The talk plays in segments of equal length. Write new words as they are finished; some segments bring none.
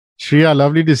Shriya,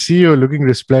 lovely to see you, looking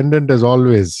resplendent as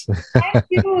always. Thank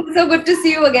you. So good to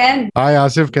see you again. Hi,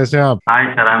 Aasif, कैसे हैं आप?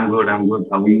 Hi, sir. I'm good.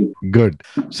 How are you? Good.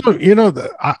 So,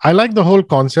 I like the whole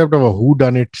concept of a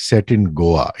whodunit set in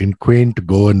Goa, in quaint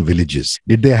Goan villages.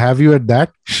 Did they have you at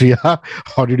that, Shriya?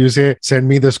 Or did you say, send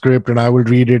me the script and I will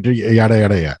read it, yada,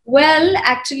 yada, yada? Well,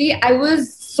 actually, I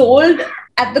was sold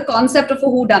at the concept of a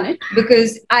whodunit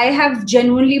because I have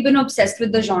genuinely been obsessed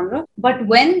with the genre. But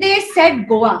when they said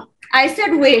Goa, I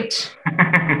said, wait.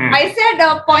 I said,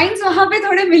 points वहाँ पे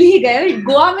थोड़े मिल ही गए.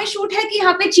 गोवा में shoot है कि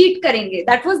यहाँ पे cheat करेंगे?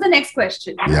 That was the next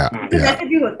question. Yeah. वैसे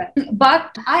भी होता है.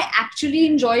 But I actually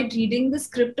enjoyed reading the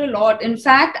script a lot. In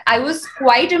fact, I was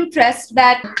quite impressed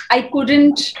that I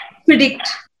couldn't predict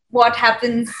what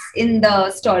happens in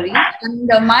the story, and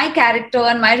my character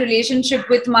and my relationship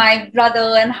with my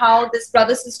brother and how this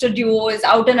brother-sister duo is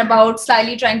out and about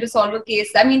slyly trying to solve a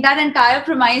case. I mean, that entire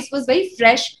premise was very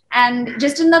fresh, and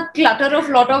just in the clutter of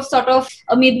lot of sort of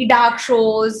maybe dark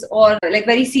shows or like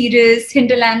very serious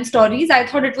hinterland stories, I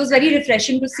thought it was very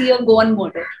refreshing to see a Goan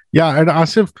murder. Yeah, and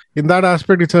Aasif, in that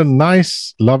aspect, it's a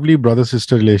nice, lovely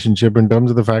brother-sister relationship in terms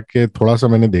of the fact कि थोड़ा सा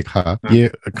मैंने देखा,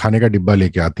 ये खाने का डिब्बा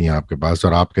लेके आती हैं आपके पास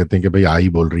और आप कहते हैं कि भाई आई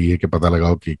बोल रही है कि पता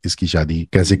लगाओ कि इसकी शादी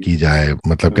कैसे की जाए,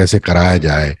 मतलब कैसे कराया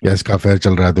जाए, या इसका अफेयर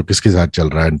चल रहा है तो किसके साथ चल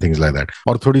रहा है, एंड थिंग्स लाइक दैट.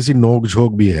 और थोड़ी सी नोक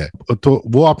झोंक भी है, तो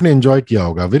वो आपने एंजॉय किया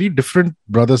होगा. Very different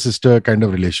brother sister kind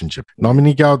of relationship.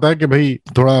 Nominee क्या होता है कि भाई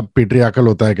थोड़ा पेट्रियार्कल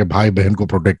होता है कि भाई बहन को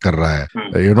प्रोटेक्ट कर रहा है,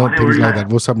 थिंग्स लाइक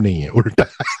दैट. वो सब नहीं है, उल्टा.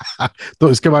 तो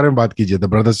इसके बारे में बात कीजिए, द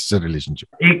ब्रदर सिस्टर रिलेशनशिप.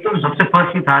 एक तो सबसे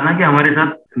फर्स्ट ही था ना कि हमारे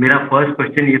साथ मेरा फर्स्ट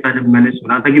क्वेश्चन ये था जब मैंने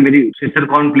सुना था कि मेरी सिस्टर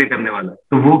कौन प्ले करने वाला है,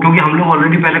 तो वो क्योंकि हम लोग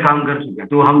ऑलरेडी पहले काम कर चुके हैं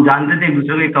तो हम जानते थे एक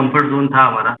दूसरे का, एक कंफर्ट जोन था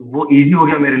हमारा, वो इजी हो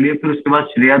गया मेरे लिए. फिर उसके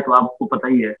बाद श्रेया तो आपको पता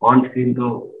ही है ऑन स्क्रीन,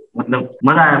 तो मतलब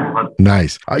मजा आया बहुत.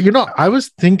 Nice. I was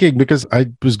thinking because I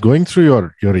was going through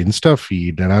your Insta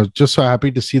feed and I was just so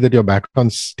happy to see that you're back on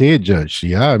stage,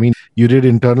 Shriya. I mean, you did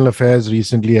Internal Affairs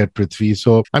recently at Prithvi.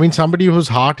 So, I mean, somebody whose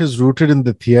heart is rooted in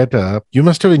the theater, you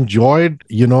must have enjoyed,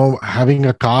 having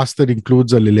a cast that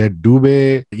includes a Lilette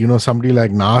Dubé, somebody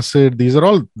like Nasir. These are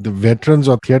all the veterans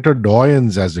or theater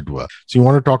doyens, as it were. So, you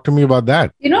want to talk to me about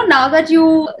that? Now that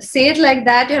you say it like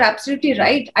that, you're absolutely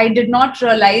right. I did not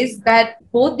realize that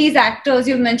both these actors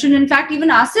you've mentioned, in fact, even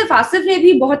Aasif ने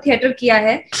भी बहुत theater किया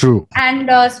है. True. And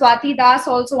Swati Das,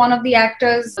 also one of the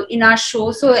actors in our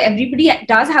show. So everybody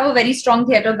does have a very strong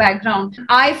theater background.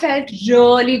 I felt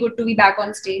really good to be back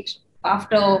on stage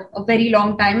after a very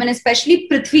long time, and especially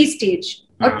Prithvi stage.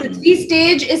 A Prithvi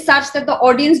stage is such that the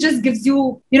audience just gives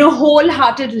you,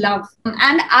 wholehearted love.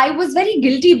 And I was very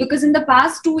guilty because in the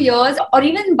past 2 years, or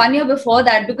even 1 year before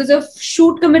that, because of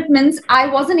shoot commitments, I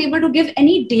wasn't able to give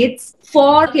any dates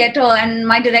for theatre. And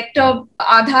my director,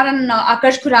 Aadhar and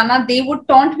Akash Khurana, they would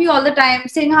taunt me all the time,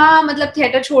 saying, matlab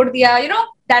theatre chhod diya,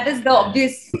 that is the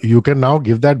obvious. You can now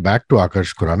give that back to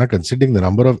Akash Khurana, considering the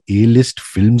number of A-list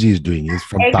films he's doing. He's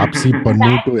from Taapsee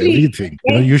Pannu to everything.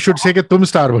 You should say that tum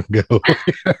star ban gaye ho.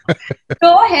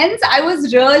 So hence, I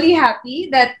was really happy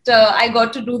that I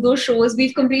got to do those shows.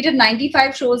 We've completed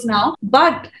 95 shows now.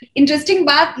 But interesting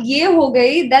baat ye ho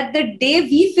gayi that the day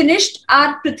we finished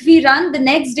our Prithvi run, the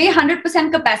next day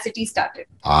 100% capacity started.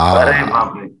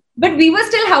 But we were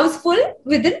still houseful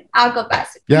within our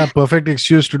capacity. Yeah, perfect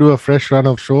excuse to do a fresh run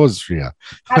of shows, Shriya.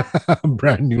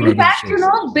 Brand new run of shows. In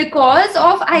fact, because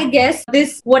of, I guess,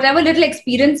 this whatever little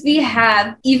experience we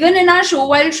have, even in our show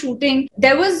while shooting,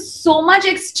 there was so much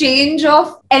exchange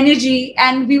of energy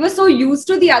and we were so used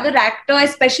to the other actor,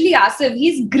 especially Aasif.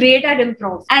 He's great at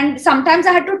improv. And sometimes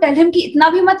I had to tell him कि इतना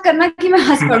भी मत करना कि मैं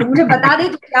हंस पड़ूं, मुझे बता दे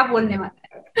तू क्या बोलने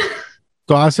वाला है.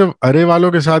 तो आसिफ, अरे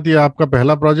वालों के साथ ये आपका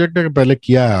पहला प्रोजेक्ट है कि पहले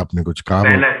किया है आपने कुछ काम?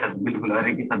 पहला है सर, बिल्कुल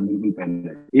अरे के साथ बिल्कुल पहला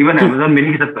है. इवन अमेज़न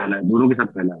मिनी के साथ पहला है, दोनों के साथ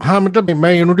पहला है. हाँ, मतलब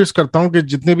मैं ये नोटिस करता हूँ कि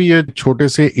जितने भी ये छोटे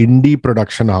से इंडी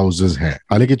प्रोडक्शन हाउसेज हैं,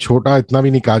 हालांकि छोटा इतना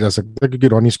भी नहीं कहा जा सकता क्योंकि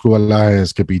रॉनी स्क्रूवाला है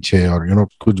इसके पीछे और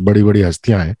कुछ बड़ी बड़ी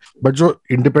हस्तियां हैं, बट जो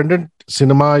इंडिपेंडेंट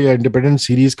सिनेमा या इंडिपेंडेंट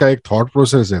सीरीज का एक थॉट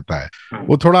प्रोसेस रहता है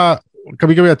वो थोड़ा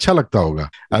कभी कभी अच्छा लगता होगा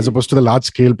as oppose to the large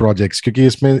scale projects, क्योंकि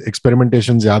इसमें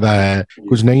एक्सपेरिमेंटेशन ज्यादा है,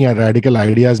 कुछ नई रेडिकल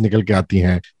आइडियाज निकल के आती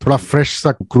हैं, थोड़ा फ्रेश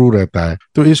सा क्रू रहता है.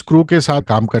 तो इस क्रू के साथ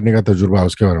काम करने का तजुर्बा,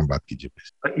 उसके बारे में बात कीजिए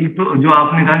प्लीज. तो जो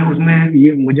आपने कहा उसमें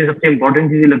ये मुझे सबसे इम्पोर्टेंट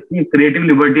चीज लगती है, क्रिएटिव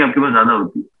लिबर्टी आपके पास ज्यादा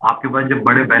होती है. आपके पास जब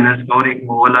बड़े बैनर्स का और एक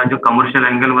वो वाला जो कमर्शियल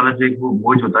एंगल वाला जो एक वो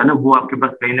बोझ होता है ना, वो आपके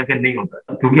पास कहीं ना कहीं नहीं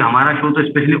होता. क्योंकि हमारा शो तो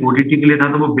स्पेशली ओटीटी के लिए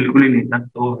था, तो वो बिल्कुल ही नहीं था.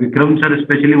 तो विक्रम सर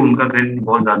स्पेशली उनका क्रेडिट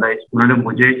बहुत ज्यादा है. उन्होंने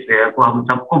मुझे, श्रेया को, हम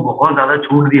सबको बहुत ज्यादा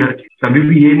छूट दी हर चीज. कभी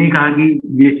भी ये नहीं कहा कि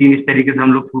ये सीन इस तरीके से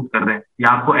हम लोग शूट कर रहे हैं या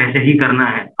आपको ऐसे ही करना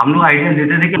है. हम लोग आइडिया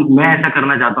देते थे कि मैं ऐसा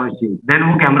करना चाहता हूँ इस चीज, देन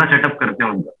वो कैमरा सेटअप करते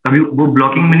हैं उनका. कभी वो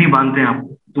ब्लॉकिंग में नहीं बांधते हैं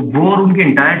आपको, तो वो और उनके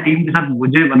इंटायर टीम के साथ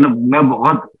मुझे मतलब मैं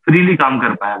बहुत फ्रीली काम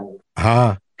कर पाया।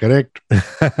 हाँ, correct.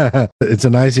 It's a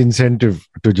nice incentive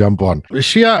to jump on.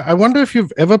 Shriya, I wonder if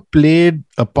you've ever played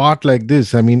a part like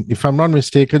this. I mean, if I'm not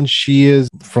mistaken, she is,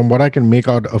 from what I can make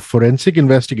out, a forensic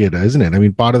investigator, isn't it? I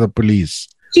mean, part of the police.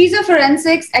 She's a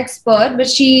forensics expert, but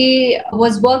she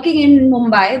was working in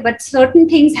Mumbai, but certain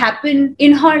things happened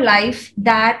in her life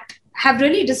that have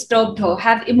really disturbed her,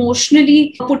 have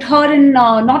emotionally put her in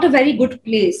not a very good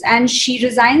place. And she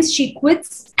resigns, she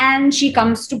quits, and she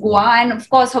comes to Goa. And of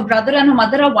course, her brother and her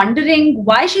mother are wondering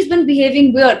why she's been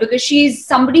behaving weird, because she's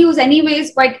somebody who's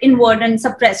anyways quite inward and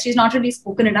suppressed. She's not really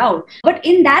spoken it out. But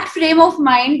in that frame of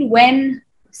mind, when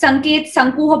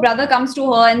Sanku, her brother, comes to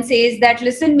her and says that,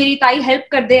 listen, meri tai, help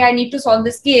kar de, I need to solve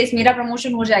this case, mera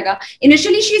promotion ho jayega.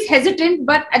 Initially, she's hesitant,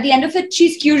 but at the end of it,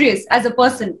 she's curious as a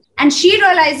person. And she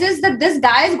realizes that this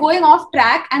guy is going off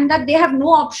track and that they have no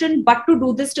option but to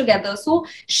do this together. So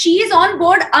she is on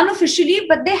board unofficially,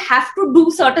 but they have to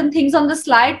do certain things on the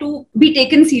sly to be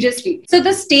taken seriously. So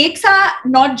the stakes are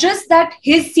not just that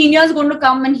his senior is going to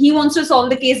come and he wants to solve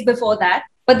the case before that,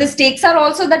 but the stakes are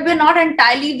also that we're not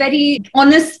entirely very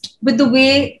honest with the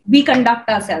way we conduct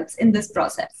ourselves in this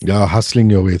process. You're hustling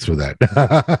your way through that.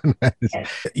 Yes.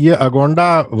 ये अगोंडा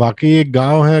वाकई एक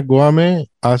गांव है गोवा में,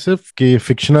 आसिफ, कि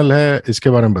fictional है, इसके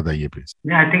बारे में बताइए प्लीज।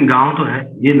 नहीं, आई थिंक गांव तो है,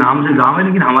 ये नाम से गांव है,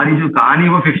 लेकिन हमारी जो कहानी है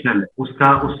वो फिक्शनल है।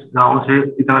 उसका उस गांव से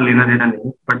इतना लेना देना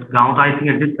नहीं, बट गांव तो आई थिंक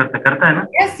एग्जिस्ट करता है ना।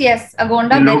 Yes,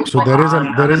 Agonda. So there is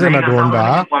an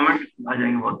Agonda. Comment आ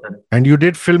जाएंगे बहुत सारे। And you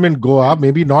did film in Goa,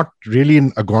 maybe not really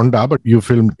in Agonda, but you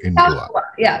filmed in Goa.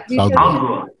 Yeah, South South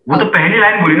Goa. वो तो पहली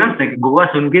लाइन बोली ना, गोवा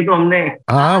सुन के तो हमने।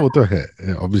 हाँ, वो तो है,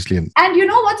 obviously. And you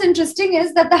know what's interesting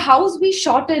is that the house we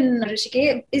shot in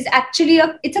Hrishi is actually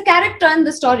it's a character in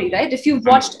the story, right? If you've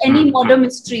watched any murder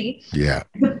mystery, Yeah.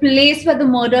 the place where the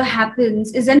murder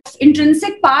happens is an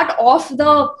intrinsic part of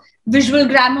the visual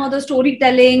grammar, the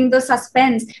storytelling, the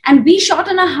suspense. And we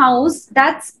shot in a house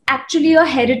that's actually a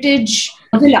heritage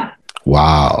villa.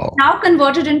 Wow. Now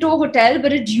converted into a hotel,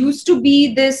 but it used to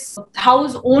be this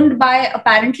house owned by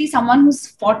apparently someone who's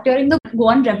fought during the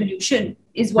Goan Revolution,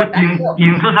 is what I know.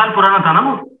 300 साल पुराना था ना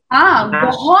वो। हाँ,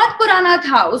 बहुत पुराना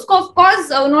था। उसको ऑफ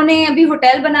कोर्स उन्होंने अभी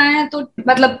होटल बनाया है, तो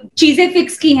मतलब चीजें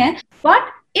फिक्स की हैं, but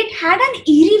it had an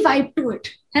eerie vibe to it,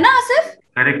 है ना आसिफ?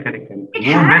 करेक्ट।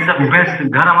 वो बेस्ट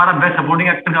घर, हमारा बेस्ट सपोर्टिंग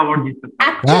एक्टर का अवार्ड जीत सकता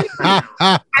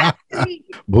Actually,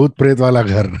 भूत प्रेत वाला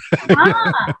घर।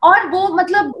 हाँ, और वो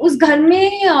मतलब उस घर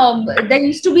में there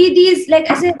used to be these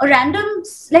like ऐसे random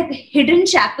like hidden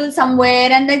chapel somewhere,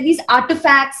 and like these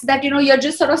artifacts that you're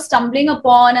just sort of stumbling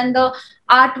upon, and the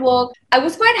artwork. I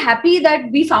was quite happy that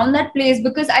we found that place,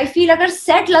 because I feel अगर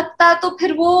set लगता तो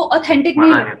फिर वो authentic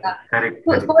नहीं लगता. Correct.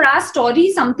 For our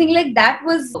story, something like that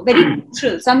was very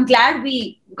natural. So I'm glad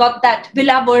we got that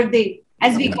Villa Verde,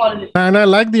 as we call it. And I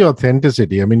like the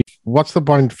authenticity. I mean, what's the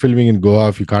point filming in Goa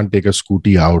if you can't take a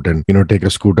scooty out and take a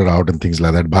scooter out and things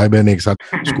like that? भाई बहन एक साथ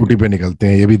scooty पे निकलते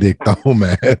हैं, ये भी देखता हूँ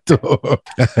मैं। तो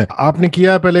आपने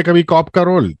किया पहले कभी कॉप का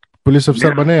रोल, पुलिस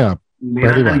अफसर बने आप?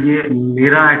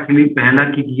 मेरा एक्चुअली पहला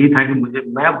किक ये था कि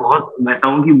मैं बहुत वैसा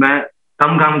हूँ कि मैं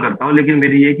कम काम करता हूँ, लेकिन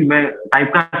मेरी ये कि मैं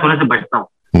टाइप का होने से बचता हूँ।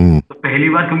 तो पहली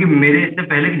बार, क्योंकि मेरे इससे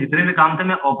पहले के जितने भी काम थे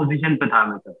मैं ऑपोजिशन पे था,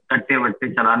 मतलब कट्टे वट्टे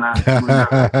चलाना।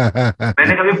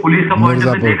 मैंने कभी पुलिस का पॉइंट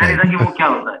ऑफ व्यू देखा नहीं था कि वो क्या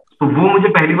होता है, तो वो मुझे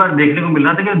पहली बार देखने को मिल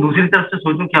रहा था कि दूसरी तरफ से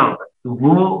सोचूं क्या होता है। तो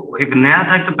वो एक नया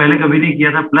था, एक तो पहले कभी नहीं किया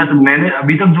था, प्लस मैंने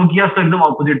अभी तक जो किया उसका एकदम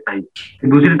ऑपोजिट था कि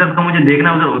दूसरी तरफ का मुझे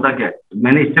देखना उधर होता क्या है,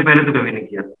 मैंने इससे पहले तो कभी नहीं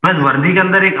किया। प्लस वर्दी के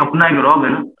अंदर एक अपना एक रॉब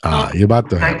है ना। हाँ, ये बात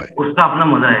तो है भाई, उसका अपना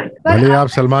मजा है। भले आप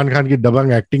सलमान खान की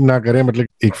दबंग एक्टिंग ना करें, मतलब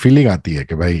एक फीलिंग आती है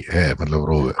कि भाई है, मतलब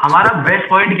रो है। हमारा बेस्ट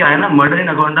पॉइंट क्या है ना, मर्डर इन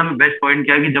अगोंडा में बेस्ट पॉइंट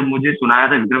क्या है कि जब मुझे सुनाया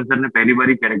था विक्रम सर ने पहली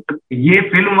बार कैरेक्टर, ये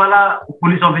फिल्म वाला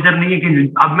पुलिस ऑफिसर नहीं है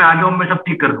कि अब मैं आगे मैं सब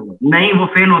ठीक कर दूंगा, नहीं, वो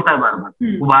फेल होता है बार बार,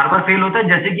 वो बार बार फेल होता है,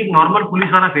 जैसे कि नॉर्मल पुलिस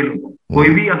वाला फेल होता है। कोई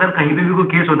भी अगर कहीं पे भी कोई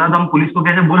केस होता है तो हम पुलिस को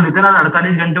कैसे बोल देते ना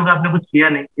 48 घंटों का आपने कुछ किया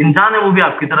नहीं, इंसान है वो भी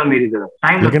आपकी तरह मेरी तरह,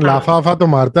 टाइम। लेकिन लाफाफा तो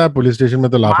मारता है पुलिस स्टेशन में,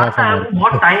 तो लाफाफा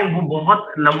बहुत टाइम, वो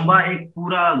बहुत लंबा एक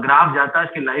पूरा ग्राफ जाता है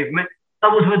उसकी लाइफ में,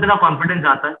 तब उसमें इतना कॉन्फिडेंस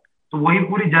आता है। तो वही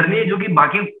पूरी जर्नी है जो कि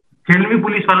बाकी फिल्मी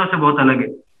पुलिस वालों से बहुत अलग है।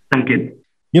 संकेत,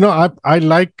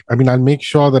 I'll make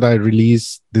sure that I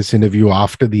release this interview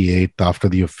after the 8th, after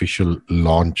the official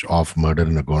launch of Murder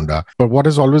in Agonda. But what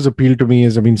has always appealed to me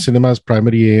is, cinema's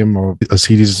primary aim, or a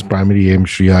series' primary aim,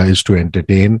 Shriya, is to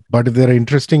entertain. But if there are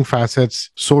interesting facets,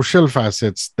 social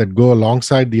facets that go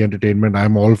alongside the entertainment,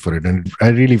 I'm all for it. And I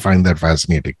really find that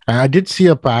fascinating. I did see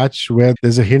a patch where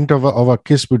there's a hint of a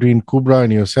kiss between Kubra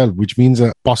and yourself, which means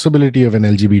a possibility of an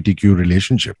LGBTQ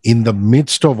relationship in the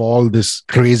midst of all this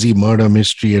crazy murder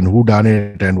mystery and who done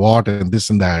it and what and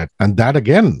this and that. And that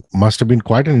again again, must have been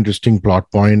quite an interesting plot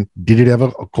point. Did it ever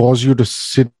cause you to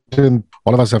sit in?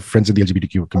 All of us have friends in the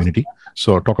LGBTQ community.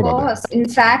 So talk about that. In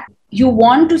fact, you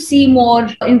want to see more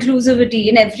inclusivity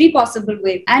in every possible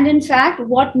way. And in fact,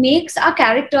 what makes our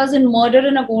characters in Murder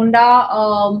in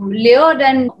Agonda layered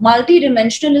and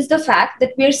multi-dimensional is the fact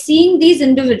that we're seeing these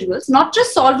individuals not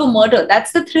just solve a murder,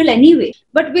 that's the thrill anyway,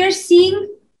 but we're seeing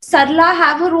Sarla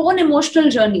have her own emotional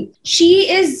journey. She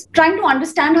is trying to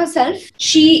understand herself.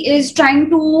 She is trying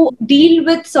to deal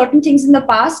with certain things in the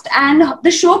past. And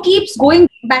the show keeps going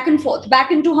back and forth,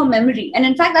 back into her memory. And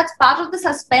in fact, that's part of the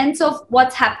suspense of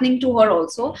what's happening to her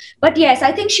also. But yes,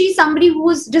 I think she's somebody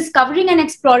who's discovering and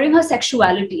exploring her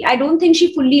sexuality. I don't think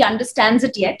she fully understands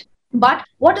it yet. But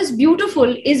what is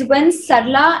beautiful is when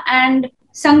Sarla and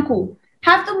Sanku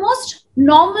have the most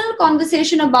normal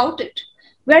conversation about it,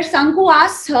 where Sanku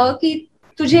asks her कि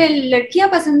तुझे लड़कियां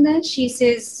पसंद हैं? She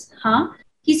says, हाँ.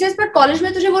 He says, but college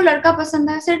में तुझे वो लड़का पसंद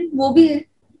है? I said, वो भी है.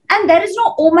 And there is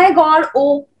no, oh my God,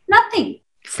 oh, nothing.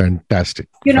 Fantastic.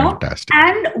 Fantastic.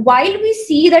 And while we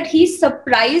see that he's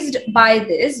surprised by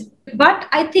this, but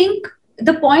I think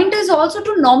the point is also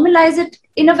to normalize it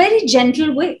in a very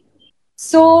gentle way.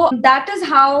 So that is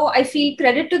how I feel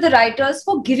credit to the writers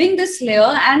for giving this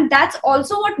layer. And that's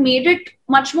also what made it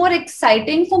much more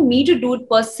exciting for me to do it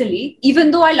personally.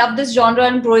 Even though I love this genre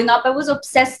and growing up, I was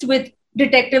obsessed with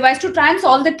detective. I used to try and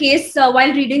solve the case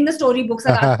while reading the storybooks.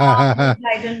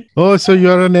 Oh, so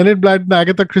you're an Enid Blyton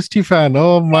Agatha Christie fan.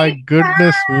 Oh my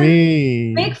goodness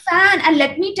me. Big fan. And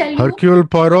let me tell you. Hercule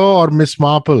Poirot or Miss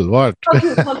Marple? What?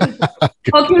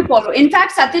 Hercule Poirot. In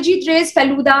fact, Satyajit Ray's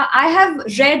Feluda, I have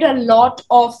read a lot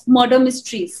of murder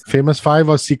mysteries. Famous Five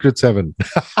or Secret Seven?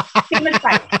 Famous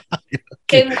Five.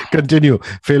 Continue.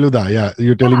 Feluda, yeah.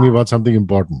 You're telling me about something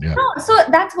important. Yeah. No, so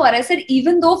that's what I said.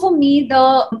 Even though for me,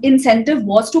 the incentive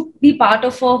was to be part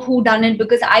of a whodunit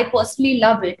because I personally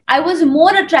love it, I was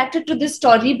more attracted to this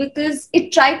story because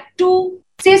it tried to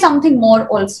say something more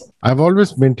also. I've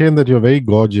always maintained that you're very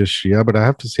gorgeous, Shriya, but I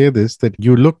have to say this, that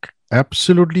you look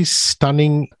absolutely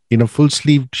stunning in a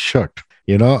full-sleeved shirt.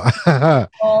 You know,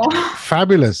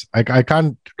 fabulous. I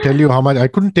can't tell you how much. I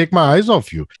couldn't take my eyes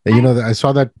off you. You know, I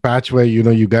saw that patch where, you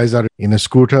know, you guys are in a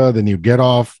scooter, then you get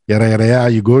off,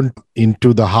 you go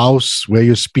into the house where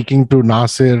you're speaking to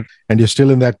Nasir and you're still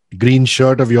in that green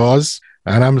shirt of yours.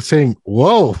 And I'm saying,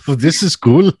 whoa, this is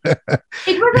cool.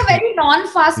 It was a very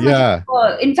non-fast. Yeah.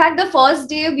 In fact, the first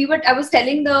day I was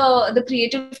telling the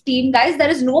creative team, guys,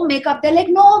 there is no makeup. They're like,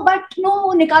 no,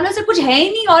 nikalo se kuch hai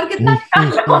nahi aur kitna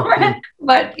nikalo.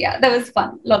 But yeah, that was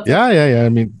fun. Yeah. I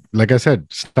mean, like I said,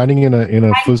 standing in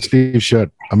a full sleeve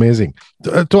shirt, amazing.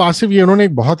 तो आसिफ, ये उन्होंने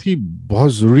एक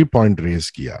बहुत जरूरी point raise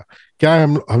किया. क्या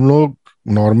हम लोग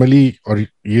नॉर्मली, और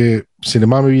ये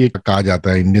सिनेमा में भी एक कहा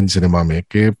जाता है इंडियन सिनेमा में,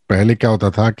 कि पहले क्या होता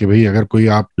था कि भाई अगर कोई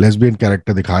आप लेस्बियन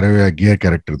कैरेक्टर दिखा रहे हो या गे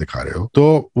कैरेक्टर दिखा रहे हो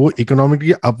तो वो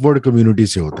इकोनॉमिकली अपवर्ड कम्युनिटी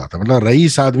से होता था, मतलब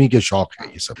रईस आदमी के शौक है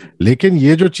ये सब. लेकिन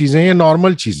ये जो चीजें हैं, ये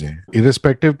नॉर्मल चीजें हैं,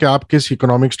 इरेस्पेक्टिव कि आप किस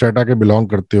इकोनॉमिक स्ट्रेटा के बिलोंग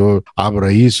करते हो, आप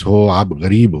रईस हो, आप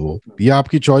गरीब हो, ये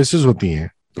आपकी चॉइसेस होती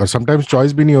हैं. और समटाइम्स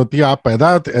चॉइस भी नहीं होती है, आप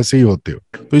पैदा ऐसे ही होते हो.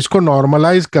 तो इसको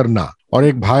नॉर्मलाइज करना और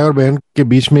एक भाई और बहन के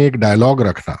बीच में एक डायलॉग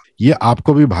रखना, ये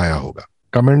आपको भी भाया होगा.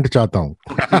 कमेंट चाहता हूँ.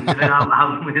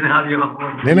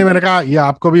 नहीं, मैंने कहा ये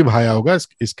आपको भी भाया होगा.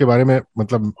 इसके बारे में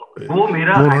मतलब वो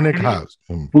उन्होंने कहा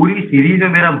पूरी सीरीज में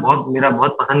मेरा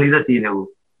बहुत पसंदीदा सीन है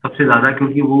वो सबसे ज्यादा,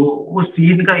 क्योंकि वो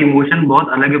सीन का इमोशन बहुत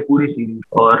अलग है पूरी सीरीज.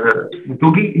 और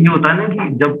क्योंकि ये होता है ना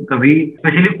कि जब कभी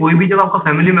स्पेशली कोई भी जब आपका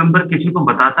फैमिली मेंबर किसी को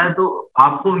बताता है तो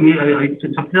आपको ये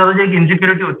सबसे ज्यादा जो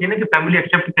इनसिक्योरिटी होती है ना कि फैमिली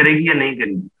एक्सेप्ट करेगी या नहीं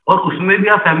करेगी. और उसमें भी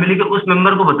आप फैमिली के उस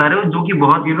मेंबर को बता रहे हो जो कि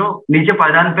बहुत नीचे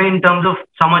पायदान पे इन टर्म्स ऑफ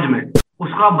समझ में,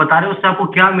 उसको आप बता रहे हो, उससे आपको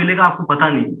क्या मिलेगा आपको पता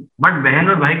नहीं. बट बहन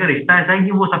और भाई का रिश्ता ऐसा है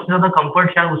कि वो सबसे ज्यादा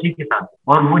कंफर्ट शायद उसी के साथ,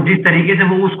 और वो जिस तरीके से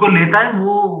वो उसको लेता है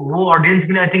वो ऑडियंस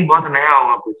के लिए आई थिंक बहुत नया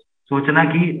होगा कुछ सोचना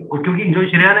कि, क्योंकि जो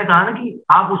श्रेया ने कहा ना कि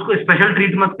आप उसको स्पेशल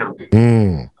ट्रीट मत करो,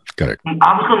 करेक्ट,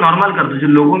 आप उसको नॉर्मल कर दो. जो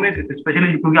लोगों में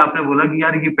स्पेशली क्योंकि आपने बोला कि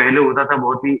यार ये पहले होता था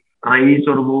बहुत ही रईस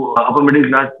और वो अपर मिडिल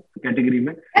क्लास कैटेगरी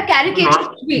में,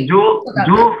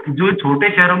 जो छोटे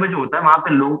शहरों में जो होता है वहां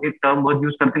पे लोग एक टर्म बहुत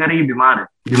यूज करते हैं, ये बीमार है,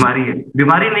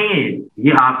 बीमारी नहीं है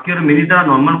ये आपके और मेरी तरह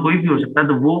नॉर्मल कोई भी हो सकता है.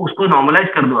 तो वो उसको नॉर्मलाइज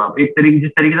कर दो आप, एक तरीके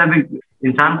जिस तरीके से आप एक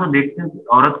इंसान को देखते हैं,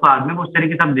 औरत को, आदमी को, उस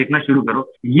तरीके से आप देखना शुरू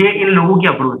करो. ये इन लोगों की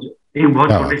अप्रोच है, एक बहुत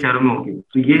छोटे शहरों में होगी.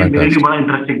 तो ये मेरे लिए बड़ा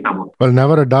इंटरेस्टिंग था. Well,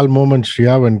 never a dull moment,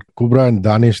 Shriya, when Kubra and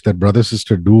Danish, that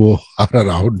brother-sister duo, are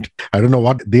around. I don't know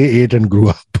what they ate and grew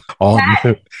up on.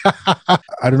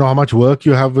 I don't know how much work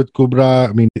you have with Kubra.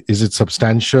 I mean, is it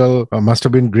substantial? Must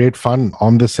have been great fun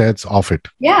on the sets, off it.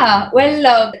 Yeah,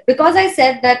 well, because I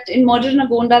said that in Murder in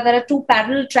Agonda, there are 2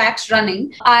 parallel tracks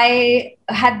running, I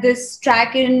had this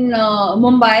track in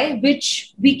Mumbai,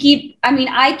 which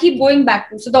I keep going back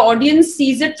to. So the audience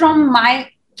sees it from my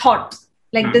thoughts.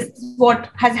 Like this is what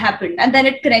has happened, and then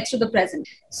it connects to the present.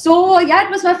 So yeah, it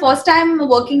was my first time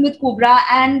working with Kubra,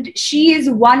 and she is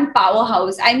one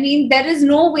powerhouse. I mean, there is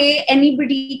no way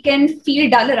anybody can feel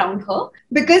dull around her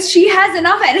because she has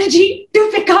enough energy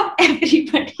to pick up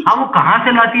everybody. हाँ, वो कहाँ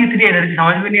से लाती है इतनी energy,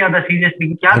 समझ में नहीं आता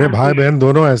सीरियसली क्या. अरे भाई बहन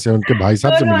दोनों ऐसे, उनके भाई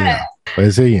साहब से मिलिए,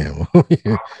 वैसे ही हैं वो.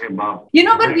 You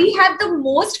know, but we had the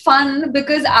most fun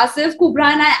because Aasif, Kubra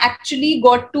and I actually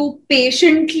got to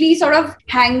patiently sort of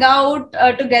hang out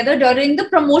together during the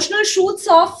promotional shoots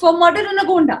of Murder in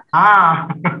Agonda.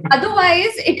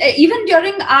 Otherwise, even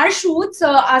during our shoots,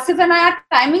 Aasif and I, our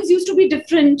timings used to be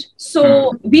different.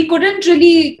 So we couldn't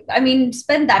really,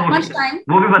 spend that much time.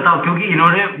 वो भी बताओ, क्योंकि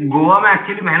इन्होंने गोवा में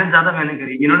actually मेहनत ज्यादा मैंने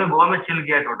करी. इन्होंने गोवा में चिल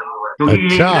किया टोटल. क्योंकि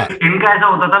इनका ऐसा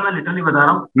होता था, मैं लिटरली बता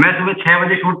रहा हूँ, मैं सुबह 6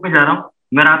 बजे शूट पे जा रहा हूँ,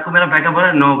 मैं रात को मेरा पैकअप हो रहा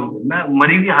है 9 बजे, मैं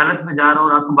मरी हुई हालत में जा रहा हूँ,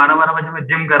 रात को 12 बजे मैं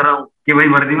जिम कर रहा हूँ कि भाई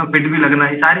वर्दी में फिट भी लगना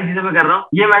है, सारी चीजें मैं कर रहा हूँ.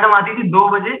 ये मैडम आती थी 2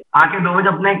 बजे, आके 2 बजे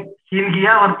अपना एक सीन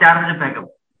किया और 4 बजे पैकअप,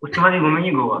 उसके बाद ये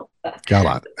घूमेंगे गोवा. क्या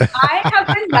बात. I have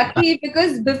been lucky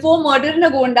because before Murder in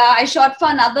Agonda, I shot for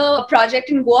another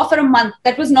project in Goa for a month.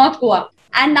 That was North Goa.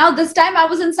 And now this time I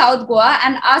was in South Goa,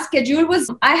 and our schedule was,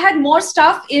 I had more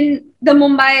stuff in the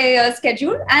Mumbai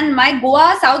schedule, and my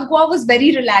South Goa was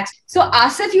very relaxed. So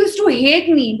Aasif used to hate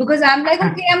me because I'm like,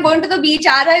 okay, I'm going to the beach,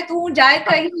 aa raha hai tu, jaye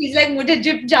kahin. He's like, mujhe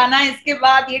jip jana hai, iske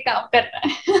baad ye kaam karna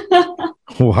hai.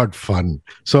 What fun.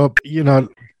 So,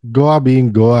 Goa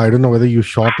being Goa, I don't know whether you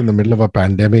shot in the middle of a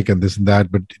pandemic and this and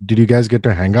that, but did you guys get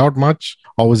to hang out much?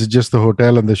 Or was it just the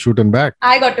hotel and the shoot and back?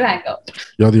 I got to hang out.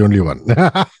 You're the only one.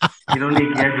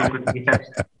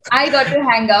 I got to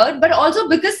hang out, but also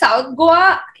because South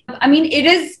Goa, it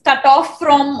is cut off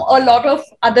from a lot of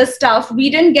other stuff.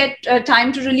 We didn't get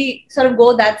time to really sort of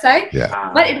go that side.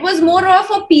 Yeah. But it was more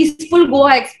of a peaceful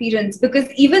Goa experience because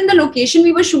even the location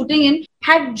we were shooting in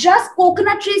had just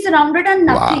coconut trees around it and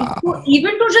nothing. Wow. So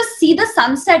even to just see the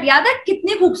sunset, याद है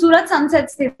कितने खूबसूरत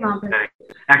sunsets थे वहाँ पे.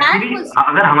 Actually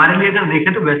अगर हमारे लिए अगर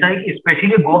देखें तो वैसा है कि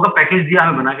स्पेशली गोवा का पैकेज दिया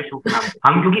हमें बना के शूट करना.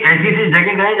 हम क्योंकि ऐसी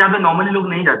जगह गए जहाँ पे नॉर्मली लोग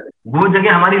नहीं जाते, वो जगह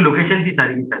हमारी लोकेशन थी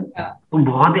सारी की सारी. तो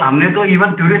बहुत हमने तो इवन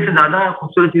टूरिस्ट से ज्यादा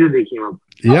खूबसूरत चीजें देखी वहाँ.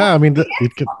 Yeah,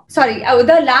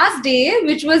 the last day,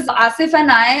 which was Aasif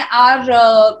and I,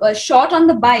 our shot on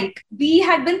the bike, we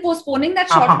had been postponing that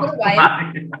shot for a while.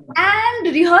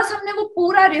 And rehearse, हमने वो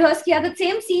पूरा rehearse किया. The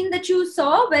same scene that you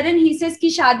saw, wherein he says ki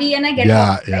shaadi and I get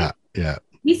off. Yeah.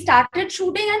 We started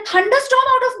shooting and thunderstorm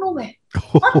out of nowhere.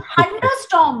 A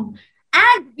thunderstorm.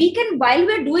 And while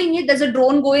we're doing it, there's a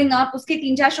drone going up. उसके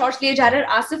 3-4 shots लिए जा रहे हैं.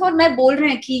 आसिफ और मैं बोल रहे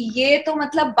हैं कि ये तो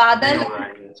मतलब बादल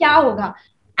क्या होगा.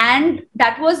 And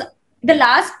that was the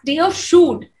last day of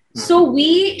shoot. So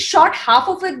we shot half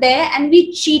of it there and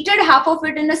we cheated half of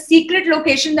it in a secret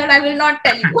location that I will not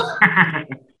tell you.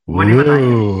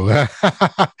 Whoa.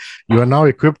 You are now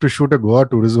equipped to shoot a Goa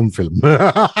tourism film.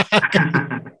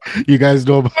 You guys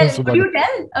know about it. Could you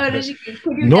tell, Hrishi?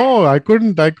 No, I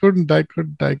couldn't.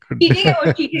 Cheating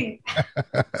or cheating?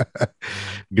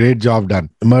 Great job done.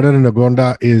 Murder in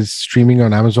Agonda is streaming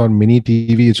on Amazon Mini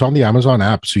TV. It's on the Amazon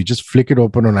app. So you just flick it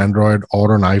open on Android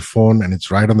or on iPhone and it's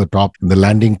right on the top. The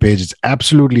landing page, it's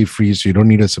absolutely free. So you don't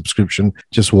need a subscription.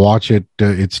 Just watch it.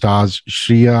 It stars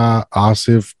Shriya,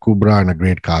 Aasif, Kubra and a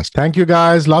great cast. Thank you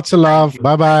guys. Lots of love.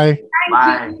 Bye-bye.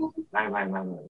 Thank you. Bye.